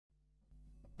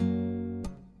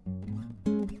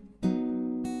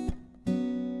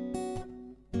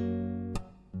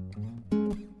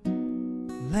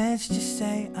let's just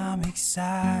say I'm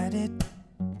excited.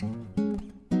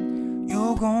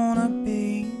 You're gonna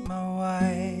be my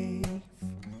wife.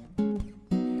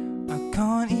 I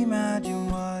can't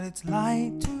imagine what it's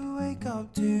like to wake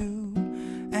up to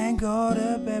and go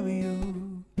to bed with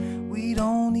you. We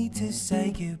don't need to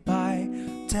say goodbye,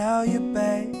 tell your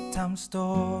bedtime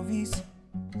stories,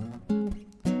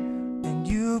 and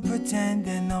you pretend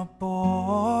they're not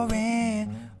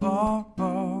boring. Oh,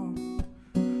 oh.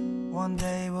 One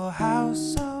day we'll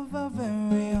house of our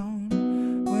very own.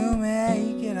 We'll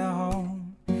make it a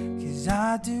home, 'cause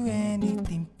I'd do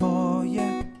anything for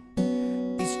you.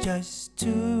 It's just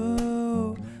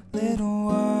two little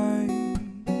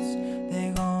words,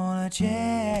 they're gonna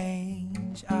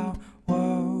change our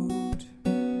world.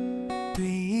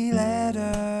 3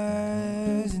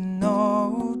 letters, a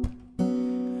note,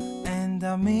 and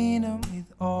I mean them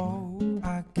with all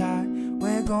I got.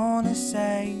 We're gonna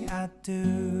say I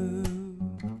do.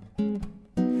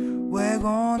 We're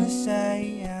gonna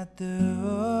say I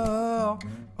do.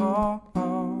 Oh,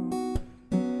 oh.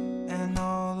 And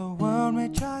all the world may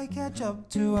try to catch up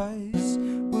to us,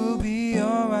 we'll be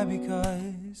alright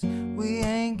because we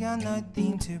ain't got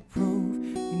nothing to prove.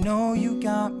 You know you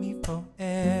got me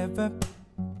forever.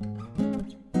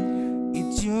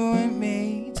 It's you and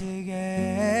me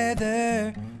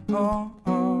together. Oh,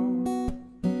 oh.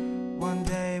 One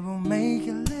day we'll make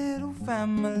a little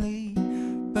family,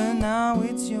 but now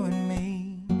it's you and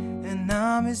me, and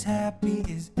I'm as happy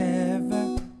as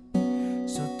ever.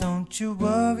 So don't you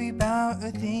worry about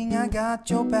a thing, I got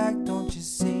your back, don't you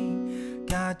see?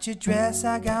 Got your dress,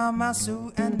 I got my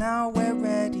suit, and now we're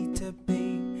ready to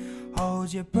be.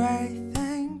 Hold your breath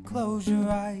and close your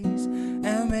eyes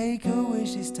and make a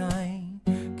wish this time,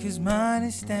 'cause mine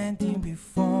is standing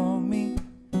before me.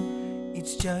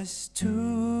 It's just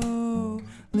two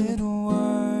little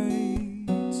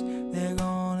words, they're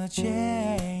gonna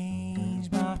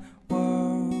change my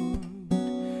world.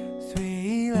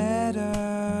 3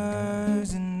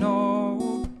 letters, a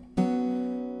note,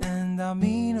 and I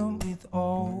mean them with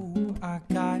all I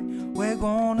got. We're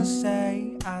gonna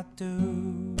say I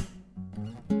do.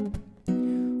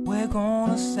 We're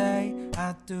gonna say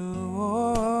I do.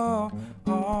 Oh,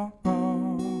 oh,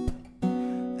 oh.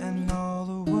 And all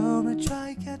the world will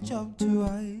try to catch up to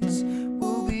us,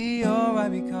 we'll be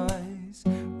alright because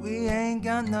we ain't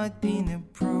got nothing to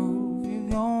prove. You're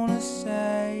gonna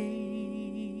say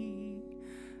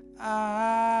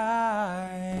I